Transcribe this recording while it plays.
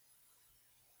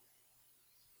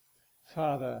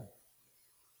Father,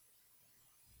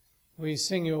 we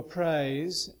sing your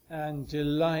praise and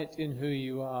delight in who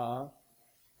you are.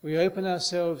 We open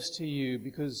ourselves to you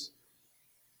because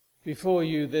before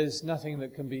you there's nothing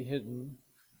that can be hidden.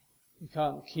 We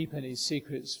can't keep any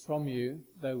secrets from you,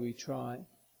 though we try.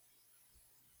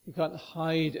 We can't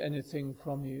hide anything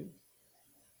from you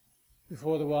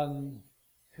before the one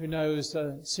who knows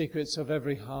the secrets of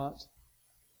every heart.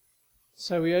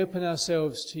 So we open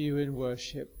ourselves to you in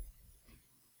worship.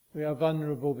 We are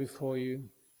vulnerable before you.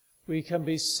 We can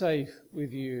be safe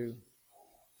with you,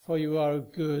 for you are a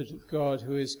good God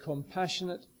who is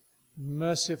compassionate,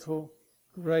 merciful,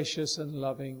 gracious and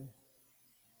loving.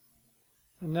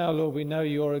 And now, Lord, we know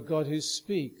you are a God who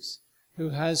speaks, who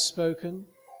has spoken,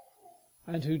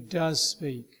 and who does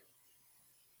speak.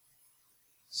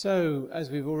 So,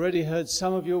 as we've already heard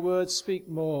some of your words, speak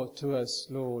more to us,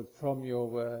 Lord, from your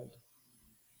word.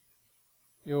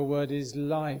 Your word is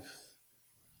life.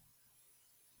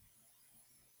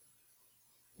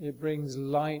 It brings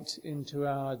light into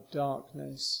our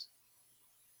darkness.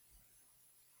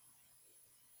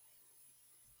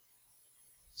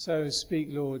 So speak,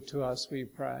 Lord, to us, we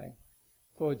pray,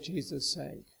 for Jesus'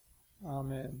 sake.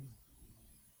 Amen.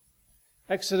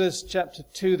 Exodus chapter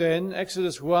 2 then.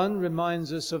 Exodus 1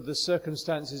 reminds us of the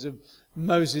circumstances of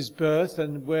Moses' birth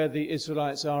and where the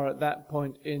Israelites are at that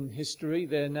point in history.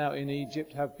 They're now in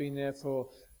Egypt, have been there for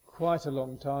quite a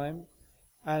long time.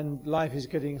 And life is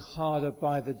getting harder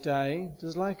by the day.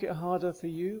 Does life get harder for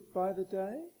you by the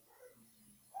day?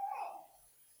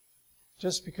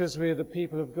 Just because we are the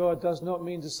people of God does not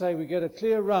mean to say we get a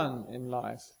clear run in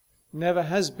life. Never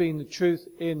has been the truth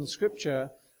in Scripture,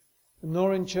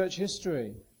 nor in church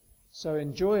history. So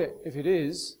enjoy it if it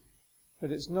is,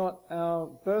 but it's not our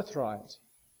birthright.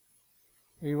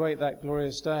 We wait that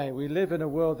glorious day. We live in a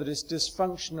world that is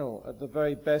dysfunctional at the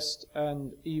very best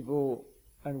and evil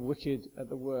and wicked at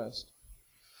the worst.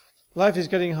 Life is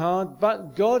getting hard,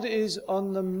 but God is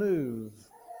on the move,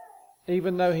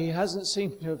 even though he hasn't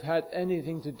seemed to have had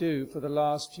anything to do for the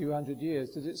last few hundred years.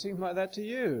 Does it seem like that to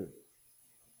you?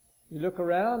 You look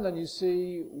around and you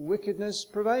see wickedness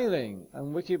prevailing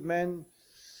and wicked men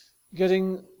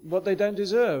getting what they don't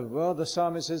deserve. Well, the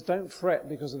psalmist says, don't fret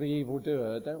because of the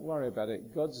evildoer. Don't worry about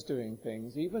it. God's doing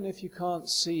things. Even if you can't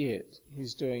see it,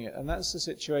 he's doing it. And that's the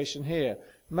situation here.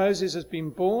 Moses has been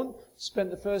born, spent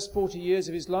the first 40 years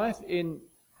of his life in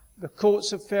the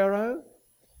courts of Pharaoh.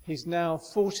 He's now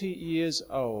 40 years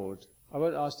old. I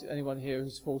won't ask anyone here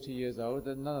who's 40 years old.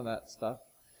 There's none of that stuff.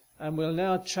 And we'll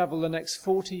now travel the next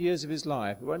 40 years of his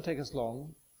life. It won't take us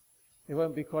long. It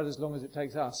won't be quite as long as it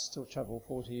takes us to travel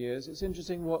 40 years. It's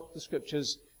interesting what the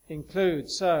scriptures include.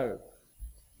 So,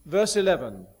 verse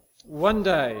 11. One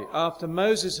day, after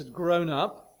Moses had grown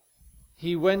up,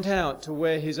 he went out to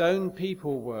where his own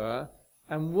people were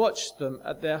and watched them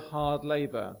at their hard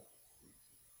labor.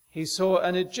 He saw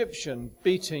an Egyptian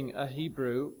beating a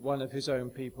Hebrew, one of his own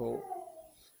people.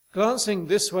 Glancing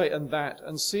this way and that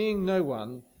and seeing no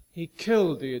one, he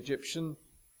killed the Egyptian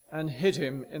and hid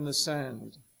him in the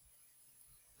sand.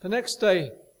 The next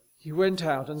day he went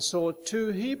out and saw two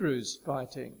Hebrews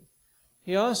fighting.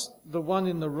 He asked the one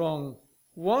in the wrong,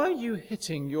 "Why are you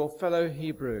hitting your fellow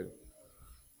Hebrew?"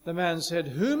 The man said,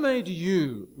 "Who made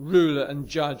you ruler and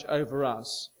judge over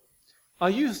us?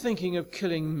 Are you thinking of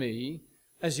killing me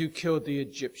as you killed the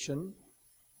Egyptian?"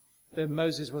 Then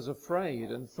Moses was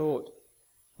afraid and thought,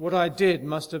 "What I did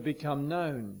must have become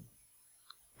known."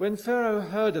 When Pharaoh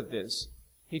heard of this,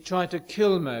 he tried to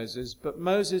kill Moses, but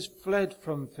Moses fled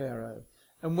from Pharaoh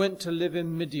and went to live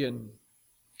in Midian,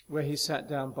 where he sat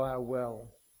down by a well.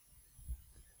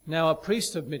 Now a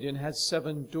priest of Midian had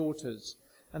 7 daughters,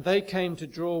 and they came to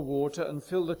draw water and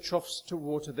fill the troughs to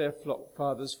water their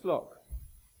father's flock.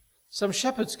 Some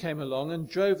shepherds came along and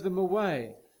drove them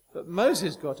away, but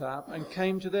Moses got up and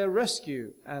came to their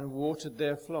rescue and watered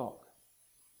their flock.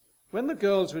 When the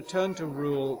girls returned to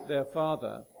rule their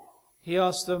father, he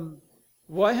asked them,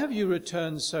 "Why have you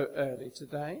returned so early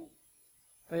today?"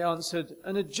 They answered,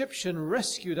 "An Egyptian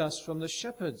rescued us from the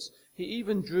shepherds. He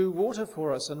even drew water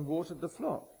for us and watered the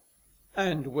flock."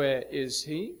 "And where is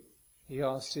he?" he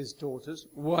asked his daughters.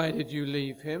 "Why did you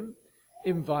leave him?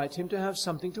 Invite him to have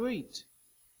something to eat."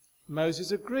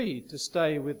 Moses agreed to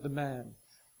stay with the man,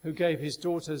 who gave his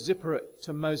daughter Zipporah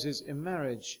to Moses in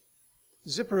marriage.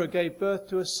 Zipporah gave birth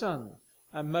to a son,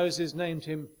 and Moses named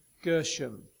him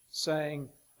Gershom, saying,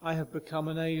 "I have become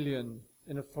an alien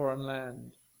in a foreign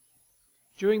land."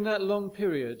 During that long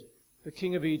period, the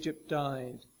king of Egypt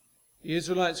died. The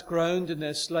Israelites groaned in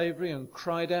their slavery and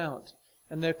cried out,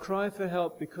 and their cry for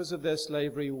help because of their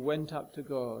slavery went up to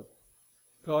God.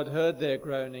 God heard their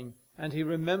groaning, And he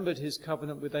remembered his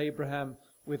covenant with Abraham,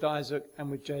 with Isaac, and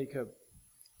with Jacob.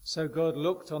 So God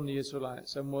looked on the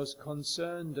Israelites and was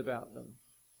concerned about them.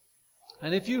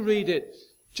 And if you read it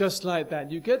just like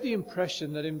that, you get the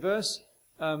impression that in verse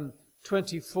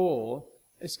 24,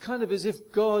 it's kind of as if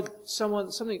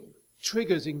something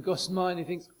triggers in God's mind. He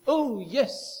thinks, oh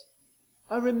yes,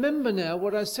 I remember now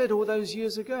what I said all those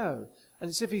years ago. And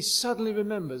it's as if he suddenly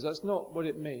remembers. That's not what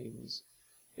it means.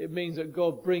 It means that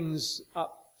God brings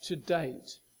up to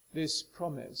date this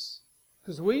promise.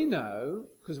 Because we know,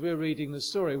 because we're reading the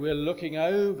story, we're looking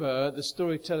over the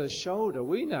storyteller's shoulder,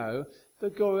 we know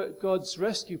that God's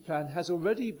rescue plan has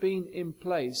already been in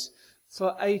place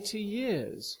for 80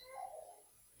 years.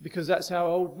 Because that's how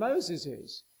old Moses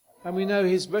is. And we know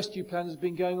his rescue plan has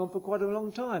been going on for quite a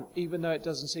long time, even though it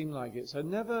doesn't seem like it. So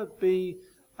never be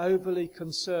overly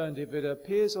concerned if it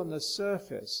appears on the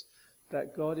surface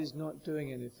that God is not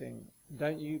doing anything.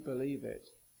 Don't you believe it?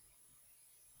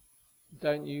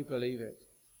 Don't you believe it?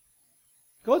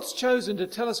 God's chosen to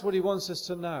tell us what he wants us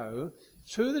to know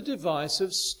through the device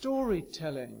of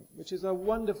storytelling, which is a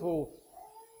wonderful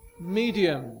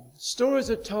medium. Stories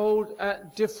are told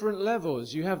at different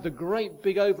levels. You have the great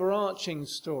big overarching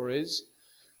stories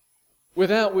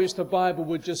without which the Bible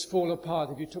would just fall apart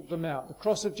if you took them out. The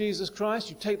cross of Jesus Christ,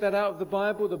 you take that out of the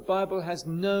Bible has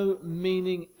no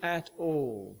meaning at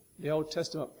all. The Old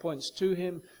Testament points to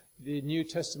him, the New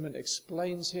Testament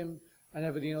explains him, and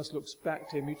everything else looks back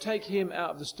to him. You take him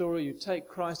out of the story, you take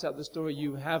Christ out of the story,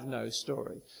 you have no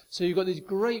story. So you've got these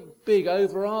great big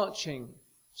overarching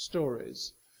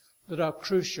stories that are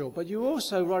crucial. But you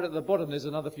also, right at the bottom, there's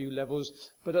another few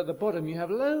levels, but at the bottom you have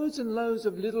loads and loads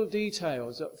of little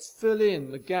details that fill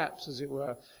in the gaps, as it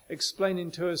were,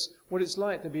 explaining to us what it's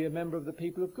like to be a member of the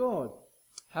people of God,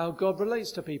 how God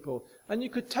relates to people. And you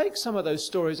could take some of those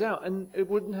stories out and it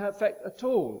wouldn't affect at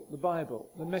all the Bible.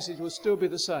 The message would still be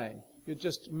the same. You'd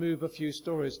just move a few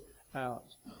stories out.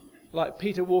 Like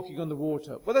Peter walking on the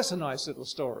water. Well, that's a nice little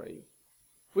story.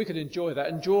 We could enjoy that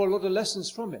and draw a lot of lessons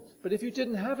from it. But if you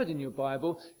didn't have it in your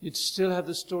Bible, you'd still have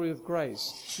the story of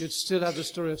grace. You'd still have the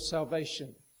story of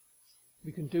salvation.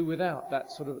 We can do without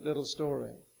that sort of little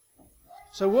story.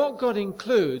 So what God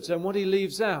includes and what he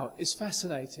leaves out is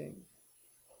fascinating.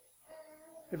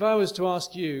 If I was to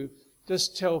ask you,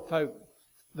 just tell folk,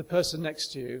 the person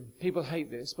next to you, people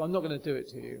hate this, but I'm not going to do it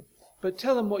to you. But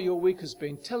tell them what your week has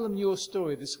been. Tell them your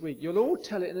story this week. You'll all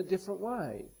tell it in a different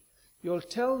way. You'll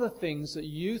tell the things that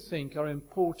you think are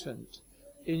important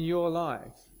in your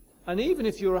life. And even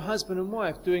if you're a husband and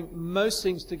wife doing most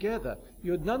things together,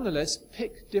 you'd nonetheless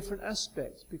pick different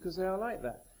aspects because they are like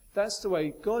that. That's the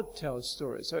way God tells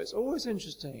stories. So it's always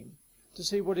interesting to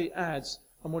see what he adds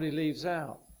and what he leaves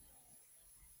out.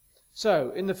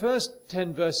 So in the first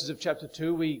 10 verses of chapter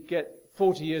 2, we get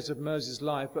 40 years of Moses'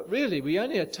 life, but really we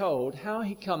only are told how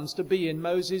he comes to be in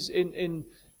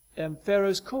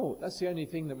Pharaoh's court. That's the only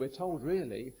thing that we're told,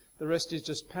 really. The rest is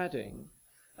just padding.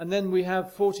 And then we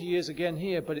have 40 years again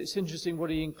here, but it's interesting what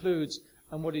he includes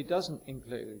and what he doesn't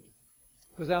include.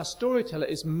 Because our storyteller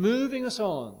is moving us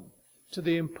on to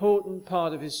the important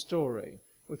part of his story,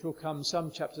 which will come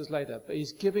some chapters later. But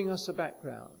he's giving us a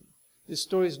background. This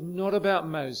story is not about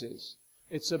Moses.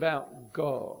 It's about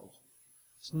God.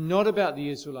 It's not about the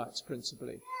Israelites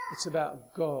principally. It's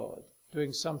about God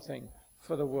doing something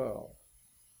for the world.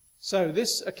 So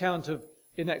this account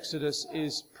in Exodus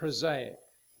is prosaic,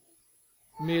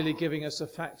 merely giving us the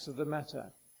facts of the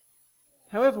matter.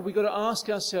 However, we've got to ask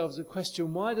ourselves the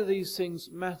question, why do these things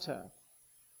matter?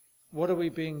 What are we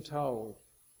being told?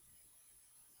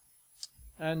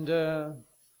 And,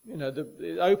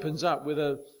 it opens up with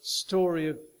a story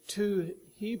of two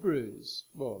Hebrews.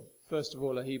 Well, first of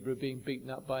all, a Hebrew being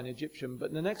beaten up by an Egyptian,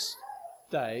 but the next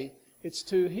day, it's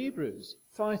two Hebrews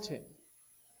fighting.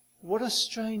 What a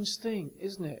strange thing,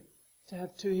 isn't it, to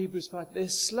have two Hebrews fighting? They're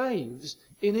slaves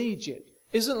in Egypt.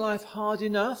 Isn't life hard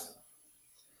enough?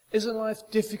 Isn't life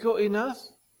difficult enough?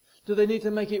 Do they need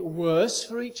to make it worse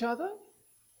for each other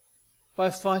by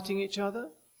fighting each other?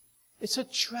 It's a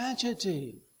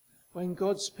tragedy when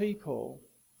God's people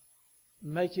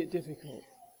make it difficult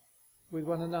with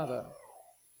one another.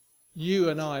 You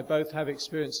and I both have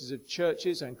experiences of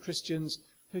churches and Christians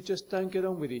who just don't get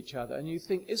on with each other. And you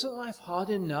think, isn't life hard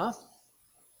enough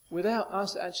without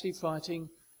us actually fighting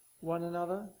one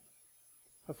another?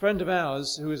 A friend of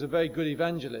ours, who is a very good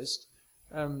evangelist,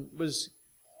 was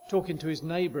talking to his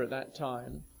neighbour at that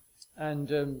time and,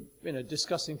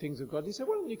 discussing things of God. He said,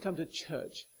 why don't you come to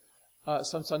church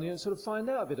some Sunday and sort of find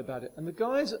out a bit about it? And the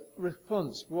guy's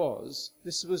response was,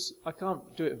 I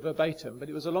can't do it verbatim, but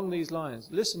it was along these lines.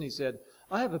 Listen, he said,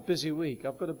 I have a busy week.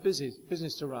 I've got a busy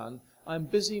business to run. I'm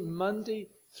busy Monday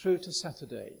through to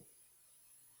Saturday.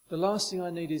 The last thing I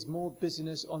need is more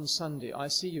busyness on Sunday. I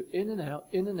see you in and out,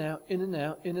 in and out, in and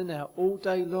out, in and out all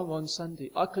day long on Sunday.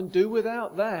 I can do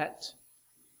without that.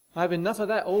 I have enough of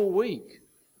that all week.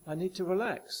 I need to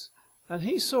relax. And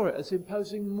he saw it as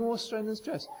imposing more strain and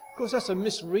stress. Of course, that's a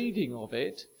misreading of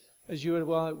it, as you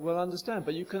will understand,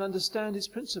 but you can understand his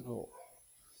principle.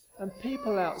 And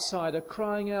people outside are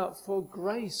crying out for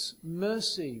grace,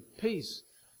 mercy, peace.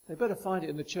 They better find it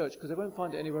in the church, because they won't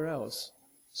find it anywhere else.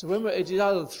 So when we're at each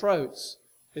other's throats,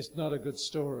 it's not a good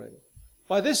story.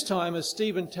 By this time, as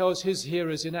Stephen tells his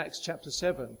hearers in Acts chapter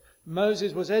 7,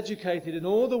 Moses was educated in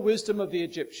all the wisdom of the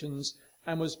Egyptians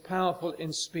and was powerful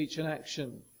in speech and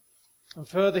action. And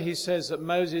further he says that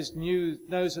Moses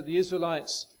knows that the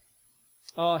Israelites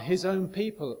are his own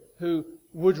people who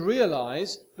would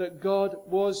realize that God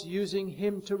was using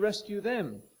him to rescue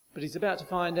them. But he's about to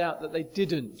find out that they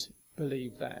didn't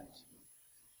believe that.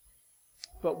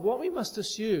 But what we must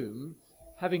assume,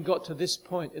 having got to this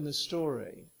point in the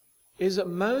story, is that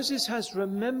Moses has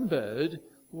remembered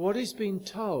what he's been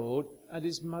told at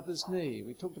his mother's knee.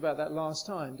 We talked about that last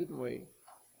time, didn't we?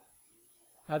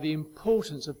 How the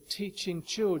importance of teaching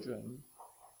children.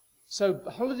 So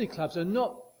holiday clubs are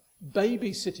not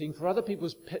babysitting for other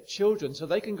people's pet children so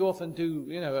they can go off and do,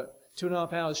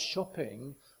 2.5 hours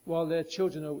shopping while their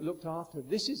children are looked after.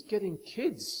 This is getting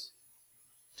kids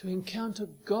to encounter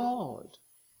God.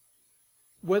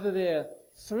 Whether they're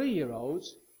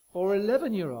 3-year-olds or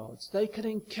 11-year-olds, they can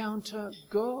encounter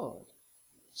God.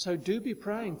 So do be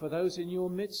praying for those in your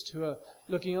midst who are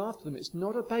looking after them. It's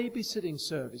not a babysitting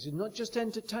service. It's not just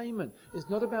entertainment. It's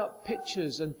not about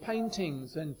pictures and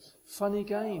paintings and funny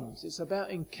games. It's about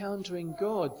encountering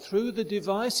God through the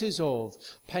devices of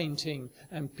painting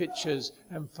and pictures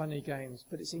and funny games.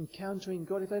 But it's encountering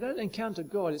God. If they don't encounter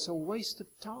God, it's a waste of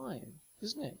time,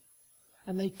 isn't it?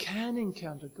 And they can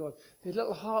encounter God. Their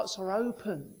little hearts are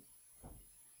open.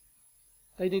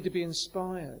 They need to be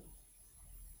inspired.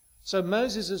 So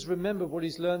Moses has remembered what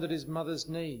he's learned at his mother's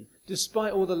knee,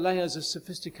 despite all the layers of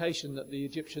sophistication that the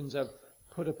Egyptians have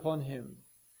put upon him.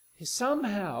 He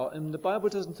somehow, and the Bible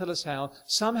doesn't tell us how,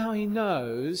 somehow he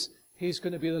knows he's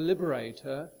going to be the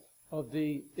liberator of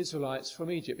the Israelites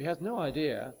from Egypt. He has no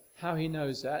idea how he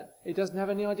knows that. He doesn't have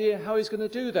any idea how he's going to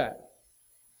do that.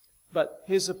 But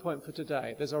here's the point for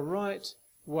today. There's a right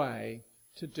way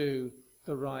to do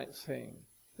the right thing.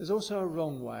 There's also a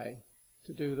wrong way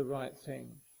to do the right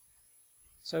thing.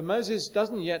 So Moses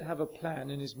doesn't yet have a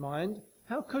plan in his mind.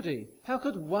 How could he? How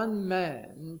could one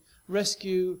man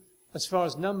rescue, as far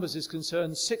as numbers is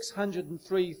concerned,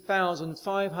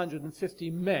 603,550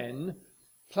 men,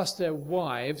 plus their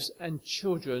wives and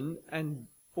children and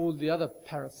all the other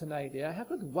paraphernalia? How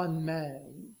could one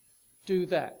man do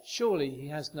that? Surely he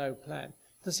has no plan.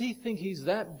 Does he think he's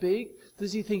that big?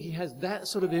 Does he think he has that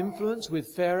sort of influence with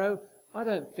Pharaoh? I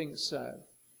don't think so.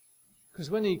 Because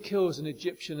when he kills an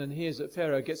Egyptian and hears that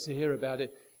Pharaoh gets to hear about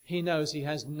it, he knows he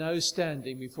has no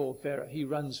standing before Pharaoh. He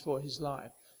runs for his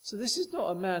life. So this is not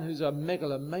a man who's a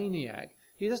megalomaniac.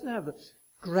 He doesn't have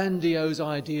grandiose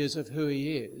ideas of who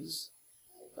he is.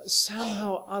 But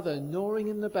somehow or other, gnawing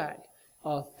in the back,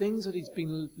 are things that he's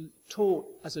been taught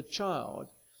as a child,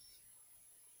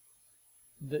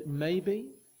 that maybe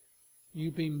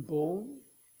you've been born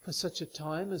for such a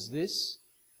time as this,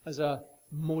 as a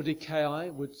Mordecai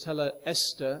would tell her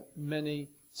Esther many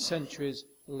centuries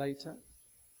later.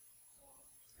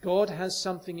 God has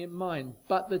something in mind,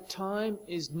 but the time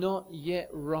is not yet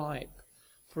ripe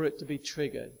for it to be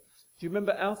triggered. Do you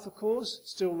remember Alpha Course,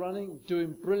 still running,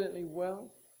 doing brilliantly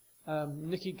well?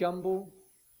 Nicky Gumbel,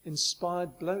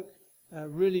 inspired bloke,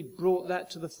 really brought that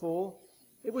to the fore.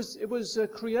 It was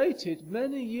created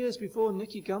many years before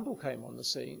Nicky Gumbel came on the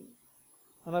scene.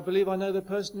 And I believe I know the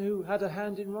person who had a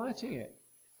hand in writing it.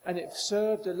 And it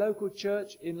served a local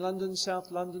church in London,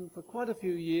 South London, for quite a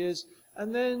few years.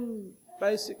 And then,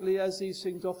 basically, as these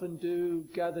things often do,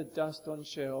 gathered dust on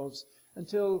shelves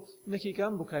until Nicky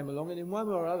Gumbel came along and in one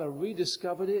way or other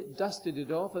rediscovered it, dusted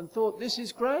it off and thought, this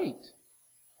is great.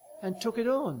 And took it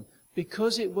on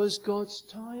because it was God's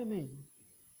timing.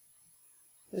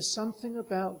 There's something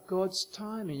about God's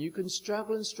timing. You can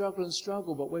struggle and struggle and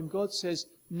struggle, but when God says,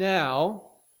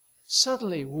 now,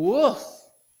 suddenly, woof,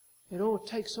 it all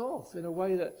takes off in a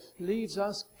way that leaves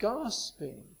us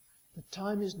gasping. The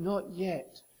time is not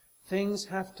yet. Things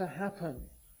have to happen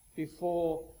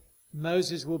before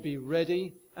Moses will be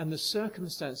ready and the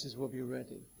circumstances will be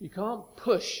ready. You can't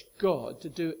push God to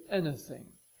do anything.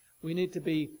 We need to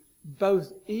be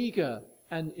both eager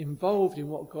and involved in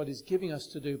what God is giving us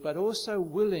to do, but also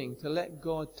willing to let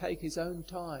God take his own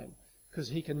time because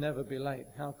he can never be late.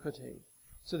 How could he?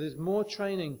 So there's more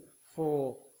training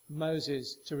for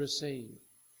Moses to receive.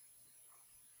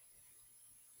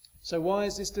 So why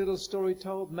is this little story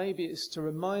told? Maybe it's to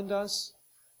remind us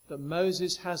that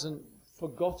Moses hasn't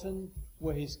forgotten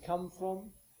where he's come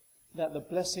from, that the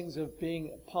blessings of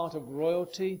being part of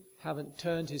royalty haven't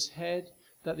turned his head,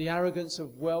 that the arrogance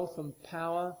of wealth and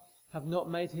power have not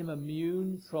made him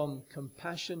immune from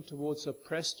compassion towards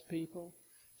oppressed people,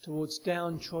 towards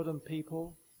downtrodden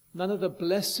people. None of the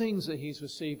blessings that he's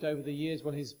received over the years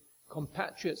when his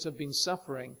compatriots have been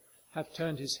suffering have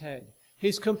turned his head.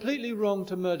 He's completely wrong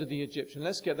to murder the Egyptian.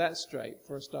 Let's get that straight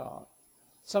for a start.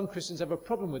 Some Christians have a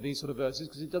problem with these sort of verses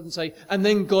because it doesn't say, and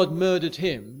then God murdered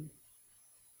him,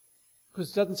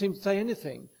 because it doesn't seem to say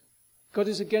anything. God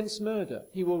is against murder.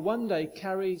 He will one day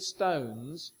carry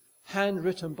stones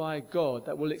handwritten by God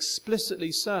that will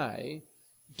explicitly say,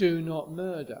 do not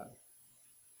murder.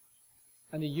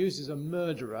 And he uses a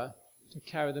murderer to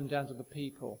carry them down to the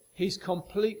people. He's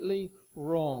completely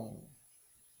wrong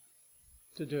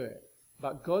to do it.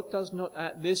 But God does not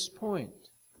at this point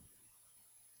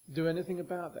do anything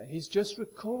about that. He's just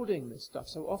recording this stuff.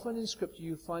 So often in Scripture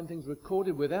you find things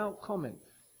recorded without comment.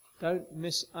 Don't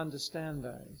misunderstand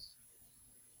those.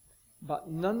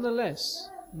 But nonetheless,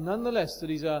 that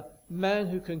he's a man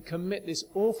who can commit this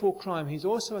awful crime. He's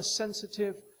also a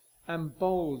sensitive and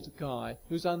bold guy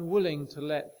who's unwilling to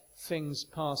let things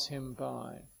pass him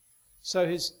by. So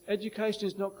his education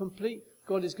is not complete.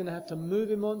 God is going to have to move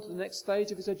him on to the next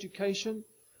stage of his education.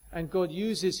 And God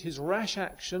uses his rash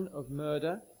action of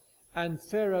murder and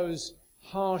Pharaoh's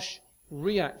harsh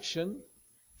reaction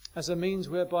as a means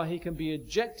whereby he can be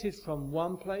ejected from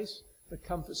one place, the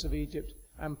comforts of Egypt,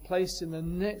 and placed in the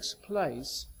next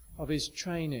place of his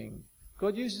training.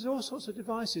 God uses all sorts of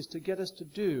devices to get us to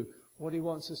do what he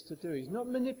wants us to do. He's not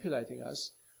manipulating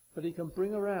us, but he can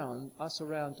bring us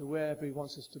around to wherever he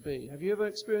wants us to be. Have you ever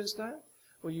experienced that?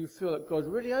 Where you feel that God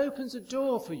really opens a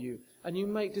door for you and you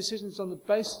make decisions on the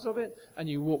basis of it and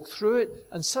you walk through it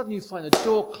and suddenly you find the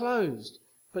door closed.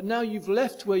 But now you've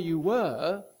left where you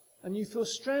were and you feel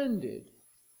stranded.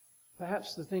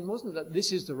 Perhaps the thing wasn't that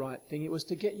this is the right thing, it was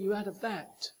to get you out of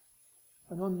that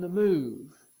and on the move.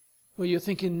 Where you're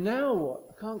thinking, now what?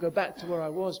 I can't go back to where I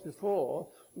was before.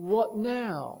 What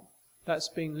now? That's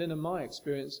been Lynn and my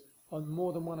experience on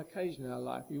more than one occasion in our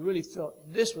life. We really felt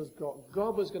this was what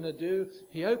God was going to do.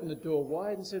 He opened the door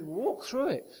wide and said, walk through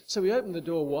it. So we opened the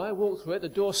door wide, walked through it, the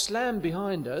door slammed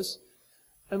behind us,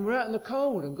 and we're out in the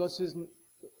cold. And God says,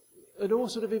 it all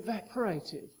sort of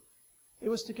evaporated. It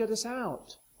was to get us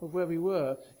out of where we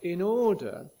were in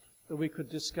order that we could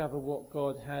discover what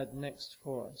God had next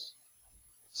for us.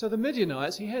 So the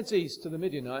Midianites, he heads east to the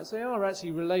Midianites. They are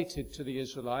actually related to the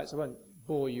Israelites. I won't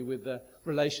bore you with the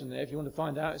relation there. If you want to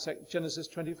find out, it's like Genesis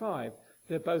 25.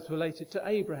 They're both related to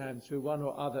Abraham through one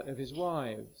or other of his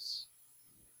wives.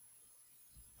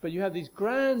 But you have these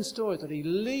grand stories that he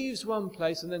leaves one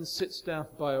place and then sits down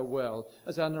by a well,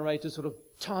 as our narrator sort of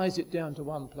ties it down to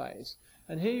one place.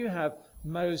 And here you have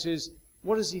Moses.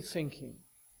 What is he thinking?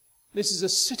 This is a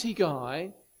city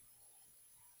guy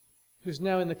who's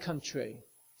now in the country.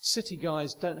 City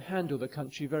guys don't handle the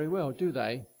country very well, do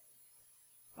they?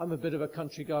 I'm a bit of a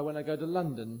country guy when I go to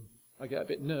London. I get a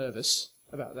bit nervous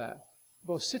about that.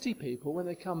 Well, city people, when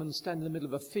they come and stand in the middle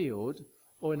of a field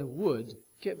or in a wood,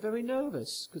 get very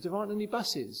nervous because there aren't any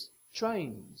buses,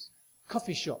 trains,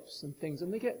 coffee shops and things,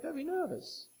 and they get very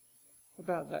nervous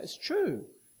about that. It's true.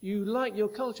 You like your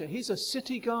culture. He's a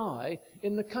city guy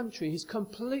in the country. He's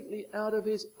completely out of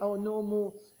his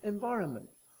normal environment.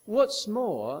 What's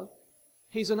more,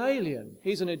 he's an alien.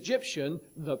 He's an Egyptian,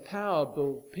 the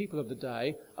powerful people of the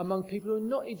day, among people who are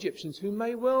not Egyptians, who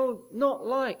may well not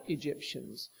like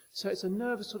Egyptians. So it's a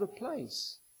nervous sort of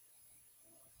place.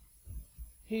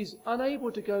 He's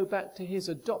unable to go back to his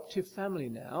adoptive family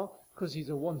now because he's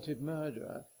a wanted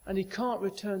murderer. And he can't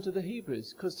return to the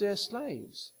Hebrews because they're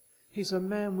slaves. He's a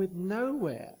man with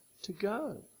nowhere to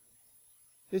go.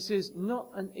 This is not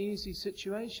an easy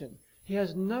situation. He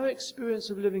has no experience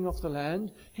of living off the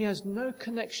land. He has no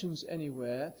connections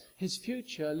anywhere. His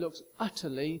future looks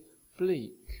utterly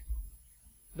bleak.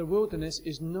 The wilderness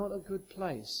is not a good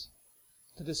place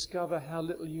to discover how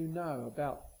little you know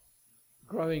about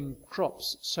growing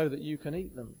crops so that you can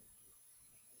eat them.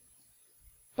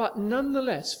 But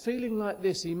nonetheless, feeling like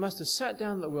this, he must have sat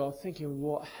down at the well thinking,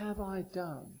 what have I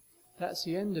done? That's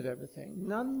the end of everything.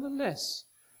 Nonetheless,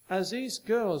 as these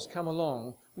girls come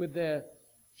along with their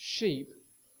sheep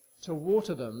to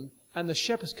water them, and the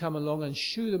shepherds come along and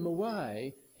shoo them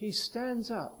away, he stands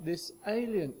up, this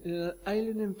alien, in an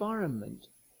alien environment,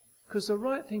 because the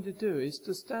right thing to do is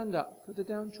to stand up for the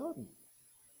downtrodden.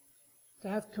 to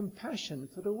have compassion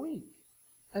for the weak.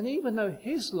 And even though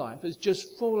his life has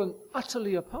just fallen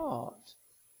utterly apart,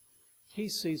 he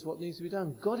sees what needs to be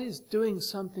done. God is doing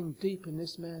something deep in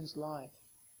this man's life.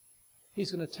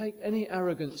 He's going to take any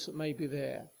arrogance that may be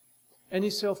there, any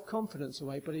self-confidence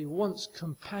away, but he wants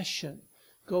compassion.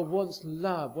 God wants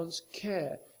love, wants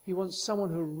care. He wants someone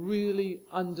who really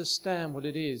understands what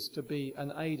it is to be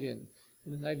an alien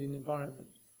in an alien environment.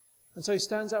 And so he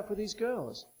stands up for these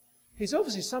girls. He's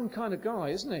obviously some kind of guy,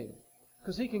 isn't he?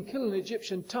 Because he can kill an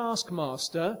Egyptian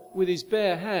taskmaster with his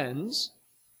bare hands.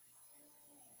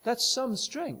 That's some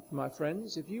strength, my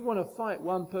friends. If you want to fight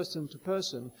one person to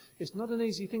person, it's not an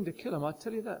easy thing to kill him. I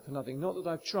tell you that for nothing. Not that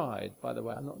I've tried, by the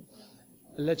way. I'm not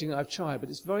alleging that I've tried, but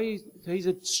he's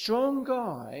a strong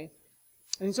guy,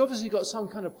 and he's obviously got some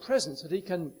kind of presence that he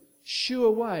can shoo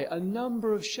away a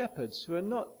number of shepherds who are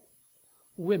not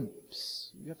wimps.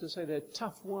 You have to say they're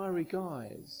tough, wiry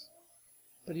guys.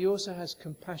 But he also has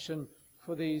compassion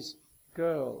for these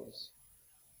girls.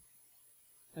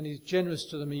 And he's generous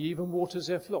to them. He even waters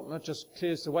their flock, not just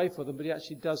clears the way for them, but he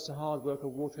actually does the hard work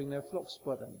of watering their flocks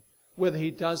for them. Whether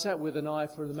he does that with an eye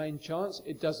for the main chance,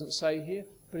 it doesn't say here,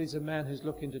 but he's a man who's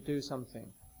looking to do something.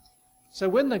 So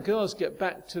when the girls get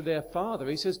back to their father,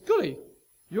 he says, "Golly,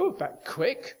 you're back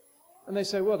quick." And they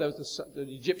say, well, there was the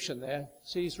Egyptian there.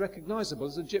 See, he's recognizable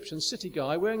as an Egyptian city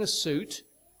guy wearing a suit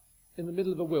in the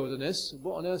middle of a wilderness.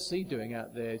 What on earth's he doing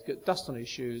out there? He's got dust on his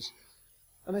shoes.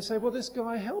 And they say, well, this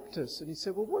guy helped us. And he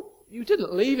said, well, what? You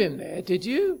didn't leave him there, did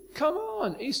you? Come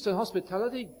on, Eastern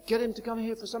hospitality, get him to come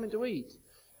here for something to eat.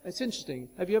 It's interesting.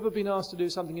 Have you ever been asked to do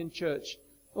something in church?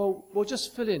 Oh, well,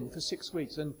 just fill in for 6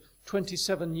 weeks, and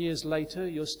 27 years later,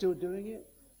 you're still doing it?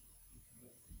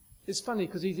 It's funny,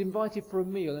 because he's invited for a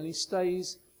meal, and he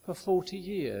stays for 40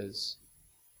 years.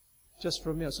 Just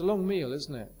for a meal. It's a long meal,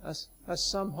 isn't it? That's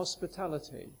some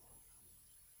hospitality.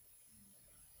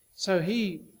 So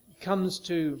he comes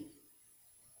to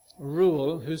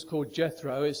Reuel, who's called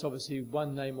Jethro. It's obviously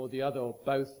one name or the other, or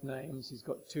both names. He's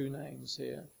got two names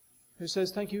here. Who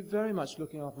says, "Thank you very much for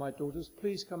looking after my daughters.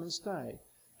 Please come and stay.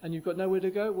 And you've got nowhere to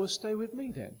go? Well, stay with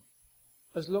me then,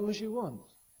 as long as you want."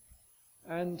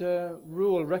 And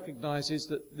Reuel recognizes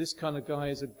that this kind of guy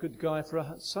is a good guy for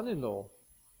a son-in-law,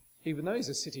 even though he's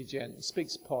a city gent. He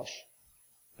speaks posh.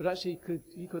 But actually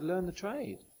he could learn the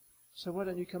trade. So why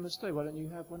don't you come and stay? Why don't you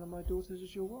have one of my daughters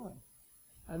as your wife?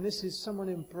 And this is someone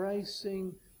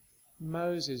embracing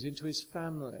Moses into his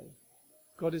family.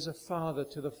 God is a father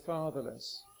to the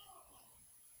fatherless.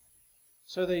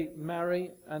 So they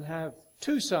marry and have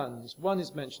 2 sons. One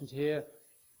is mentioned here.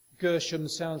 Gershom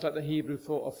sounds like the Hebrew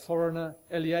for a foreigner.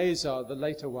 Eleazar, the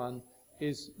later one,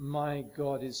 is my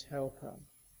God is helper.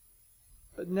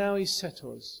 But now he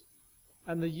settles,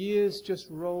 and the years just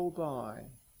roll by.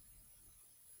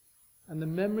 And the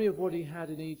memory of what he had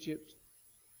in Egypt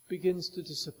begins to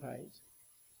dissipate.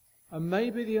 And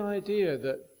maybe the idea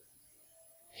that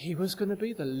he was going to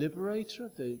be the liberator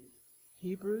of the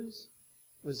Hebrews,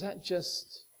 was that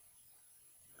just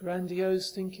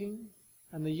grandiose thinking?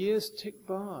 And the years tick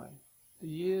by. The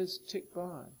years tick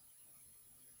by.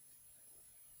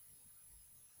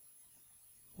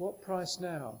 What price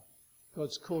now?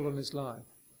 God's call on his life.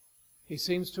 He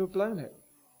seems to have blown it.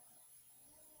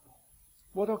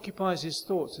 What occupies his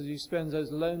thoughts as he spends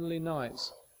those lonely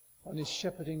nights on his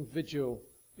shepherding vigil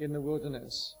in the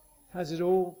wilderness? Has it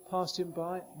all passed him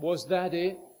by? Was that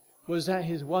it? Was that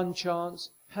his one chance?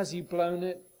 Has he blown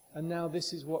it? And now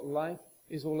this is what life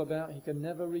is all about. He can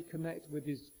never reconnect with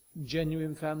his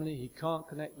genuine family. He can't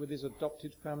connect with his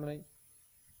adopted family.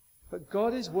 But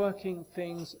God is working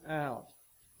things out.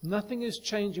 Nothing is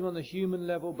changing on the human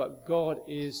level, but God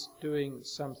is doing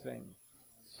something.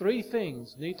 3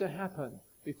 things need to happen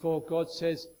before God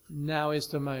says, now is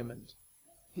the moment.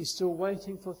 He's still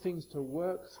waiting for things to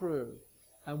work through.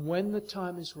 And when the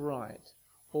time is right,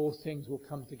 all things will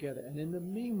come together. And in the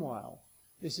meanwhile,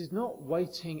 this is not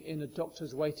waiting in a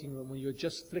doctor's waiting room where you're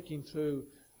just flicking through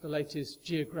the latest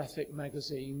Geographic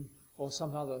magazine or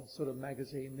some other sort of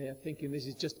magazine there, thinking this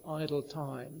is just idle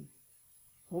time.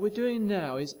 What we're doing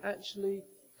now is actually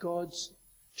God's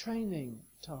training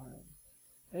time.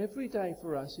 Every day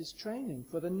for us is training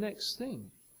for the next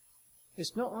thing.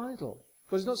 It's not idle.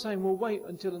 Because it's not saying, well, wait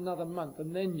until another month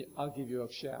and then I'll give you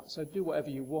a shout. So do whatever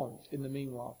you want in the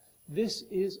meanwhile. This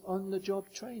is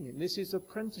on-the-job training. This is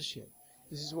apprenticeship.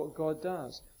 This is what God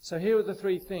does. So here are the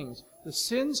 3 things. The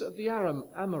sins of the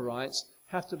Amorites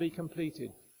have to be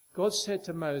completed. God said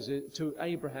to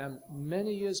Abraham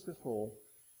many years before,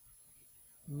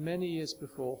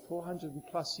 400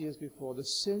 plus years before, the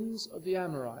sins of the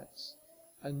Amorites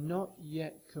are not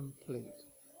yet complete.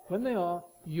 When they are,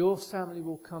 your family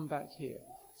will come back here.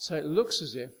 So it looks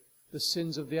as if the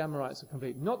sins of the Amorites are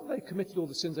complete. Not that they committed all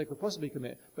the sins they could possibly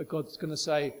commit, but God's going to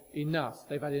say, enough.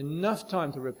 They've had enough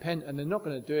time to repent and they're not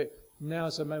going to do it.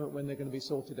 Now's the moment when they're going to be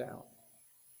sorted out.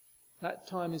 That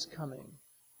time is coming.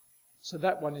 So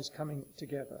that one is coming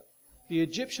together. The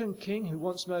Egyptian king who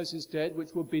wants Moses dead,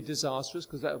 which would be disastrous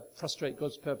because that would frustrate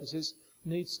God's purposes,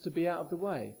 needs to be out of the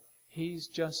way. He's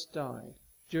just died.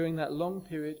 During that long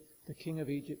period, the king of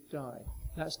Egypt died.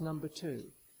 That's number 2.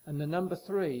 And the number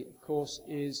 3, of course,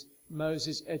 is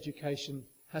Moses' education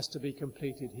has to be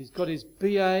completed. He's got his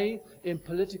BA in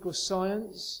political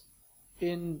science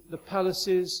in the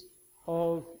palaces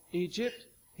of Egypt.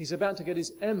 He's about to get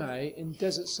his MA in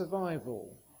desert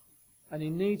survival. And he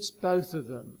needs both of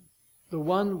them. The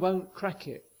one won't crack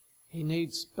it. He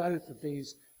needs both of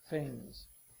these things.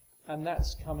 And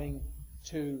that's coming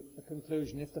to a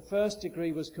conclusion. If the first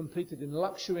degree was completed in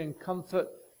luxury and comfort,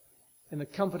 in the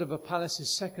comfort of a palace, his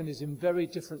second is in very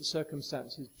different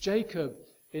circumstances. Jacob,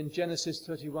 in Genesis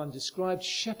 31, described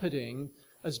shepherding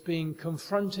as being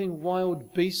confronting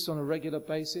wild beasts on a regular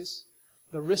basis,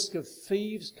 the risk of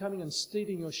thieves coming and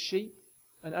stealing your sheep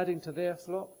and adding to their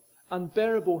flock,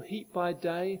 unbearable heat by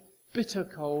day, bitter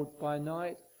cold by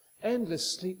night,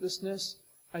 endless sleeplessness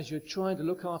as you're trying to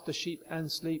look after sheep and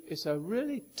sleep. It's a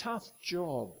really tough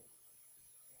job.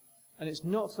 And it's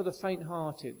not for the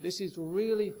faint-hearted. This is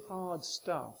really hard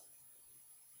stuff.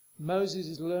 Moses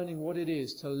is learning what it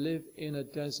is to live in a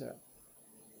desert.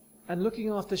 And looking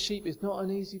after sheep is not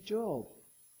an easy job.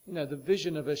 You know, the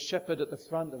vision of a shepherd at the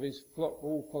front of his flock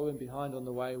all following behind on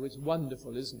the way was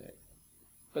wonderful, isn't it?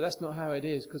 But that's not how it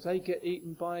is, because they get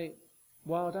eaten by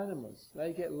wild animals.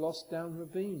 They get lost down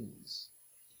ravines.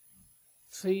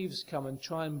 Thieves come and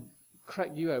try and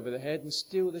crack you over the head and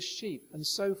steal the sheep and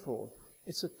so forth.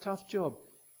 It's a tough job.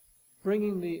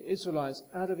 Bringing the Israelites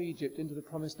out of Egypt into the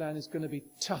Promised Land is going to be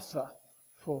tougher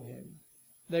for him.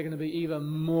 They're going to be even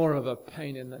more of a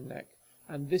pain in the neck.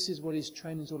 And this is what his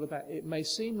training is all about. It may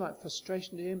seem like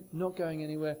frustration to him, not going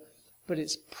anywhere, but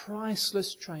it's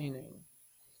priceless training.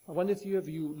 I wonder if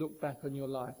you look back on your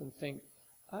life and think,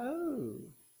 oh,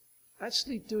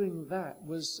 actually doing that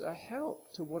was a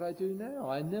help to what I do now.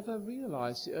 I never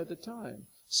realized it at the time.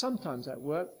 Sometimes that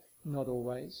worked, not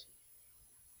always.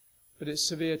 But it's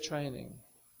severe training.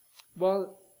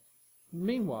 Well,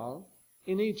 meanwhile,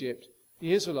 in Egypt,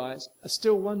 the Israelites are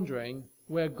still wondering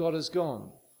where God has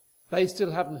gone. They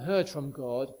still haven't heard from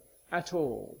God at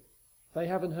all. They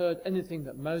haven't heard anything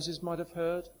that Moses might have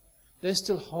heard. They're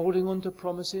still holding on to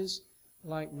promises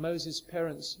like Moses'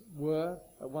 parents were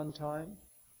at one time.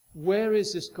 Where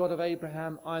is this God of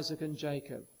Abraham, Isaac and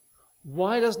Jacob?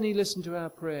 Why doesn't he listen to our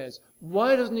prayers?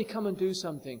 Why doesn't he come and do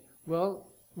something? Well,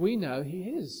 we know he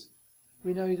is.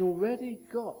 We know he's already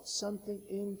got something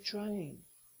in train,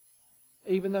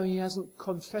 even though he hasn't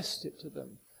confessed it to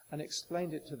them and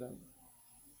explained it to them.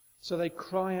 So they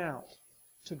cry out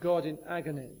to God in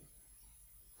agony,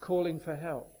 calling for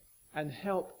help. And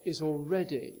help is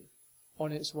already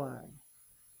on its way.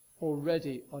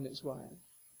 Already on its way.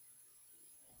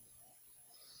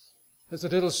 There's a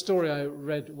little story I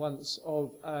read once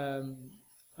of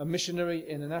a missionary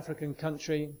in an African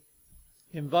country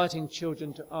inviting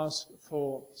children to ask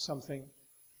for something.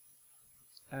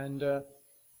 And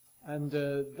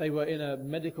they were in a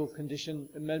medical condition,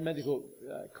 a medical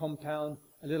compound.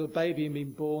 A little baby had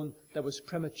been born that was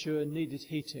premature, needed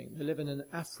heating. They live in an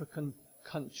African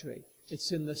country.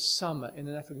 It's in the summer in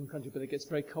an African country, but it gets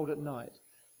very cold at night.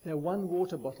 Their one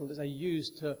water bottle that they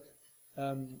used to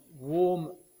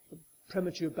warm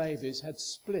premature babies had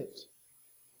split.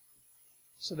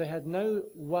 So they had no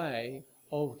way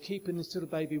of keeping this little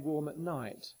baby warm at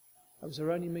night. That was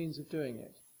their only means of doing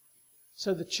it.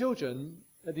 So the children,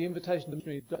 at the invitation of the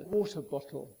missionary, got a water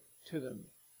bottle to them.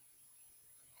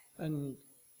 And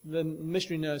the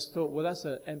missionary nurse thought, well, that's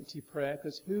an empty prayer,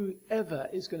 because whoever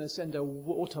is going to send a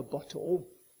water bottle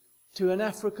to an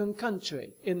African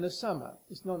country in the summer?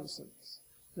 It's nonsense.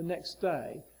 The next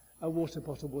day, a water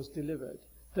bottle was delivered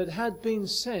that had been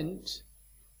sent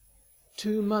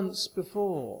 2 months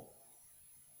before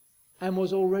and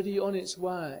was already on its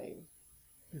way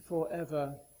before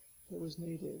ever it was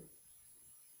needed.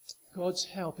 God's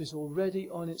help is already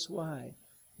on its way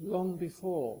long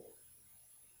before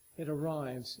it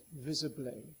arrives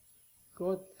visibly.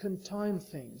 God can time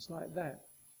things like that.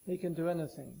 He can do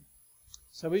anything.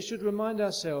 So we should remind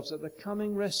ourselves that the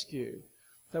coming rescue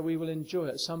that we will enjoy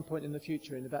at some point in the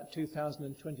future, in about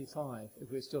 2025,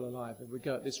 if we're still alive, if we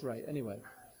go at this rate anyway,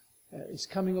 is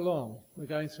coming along. We're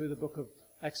going through the book of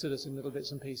Exodus in little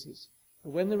bits and pieces.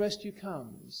 But when the rescue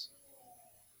comes,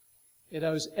 It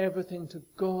owes everything to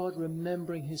God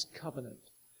remembering his covenant,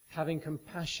 having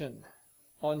compassion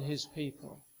on his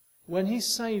people. When he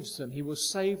saves them, he will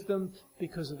save them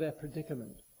because of their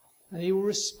predicament. And he will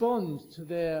respond to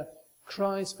their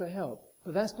cries for help.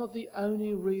 But that's not the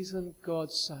only reason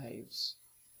God saves.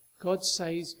 God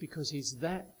saves because he's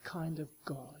that kind of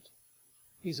God.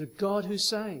 He's a God who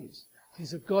saves.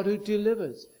 He's a God who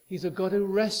delivers. He's a God who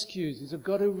rescues. He's a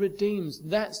God who redeems.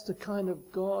 That's the kind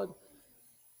of God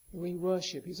we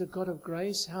worship. He's a God of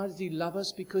grace. How does he love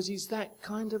us? Because he's that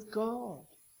kind of God.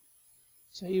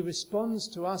 So he responds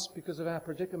to us because of our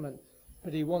predicament,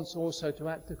 but he wants also to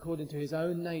act according to his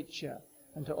own nature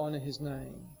and to honour his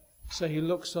name. So he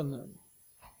looks on them.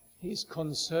 He's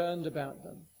concerned about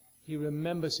them. He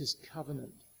remembers his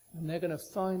covenant. And they're going to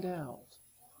find out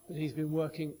that he's been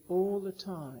working all the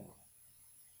time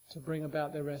to bring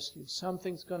about their rescue.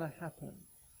 Something's going to happen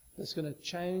that's going to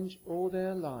change all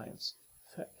their lives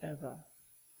forever.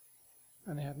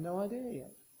 And they have no idea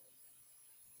yet.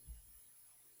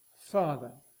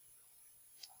 Father,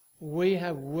 we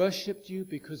have worshipped you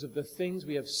because of the things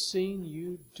we have seen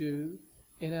you do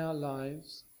in our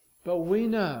lives, but we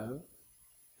know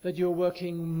that you're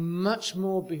working much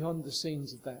more beyond the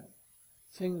scenes of that,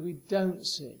 things we don't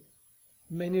see.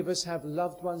 Many of us have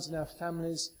loved ones in our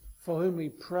families for whom we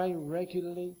pray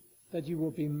regularly that you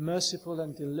will be merciful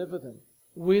and deliver them.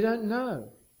 We don't know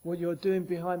what you're doing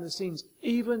behind the scenes,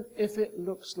 even if it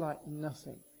looks like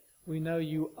nothing. We know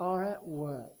you are at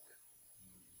work.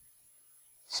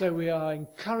 So we are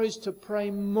encouraged to pray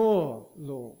more,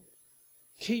 Lord.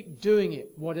 Keep doing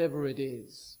it, whatever it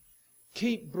is.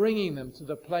 Keep bringing them to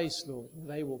the place, Lord,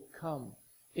 where they will come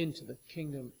into the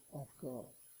kingdom of God.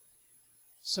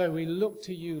 So we look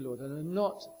to you, Lord, and are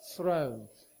not thrown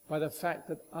by the fact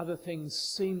that other things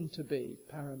seem to be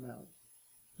paramount.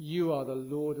 You are the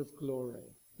Lord of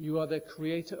glory. You are the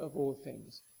creator of all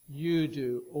things. You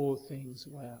do all things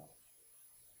well.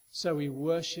 So we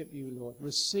worship you, Lord.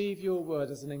 Receive your word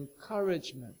as an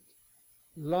encouragement,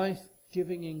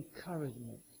 life-giving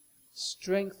encouragement,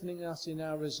 strengthening us in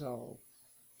our resolve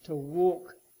to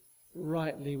walk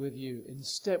rightly with you, in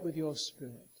step with your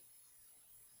Spirit,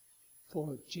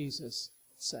 for Jesus'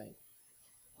 sake.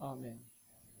 Amen.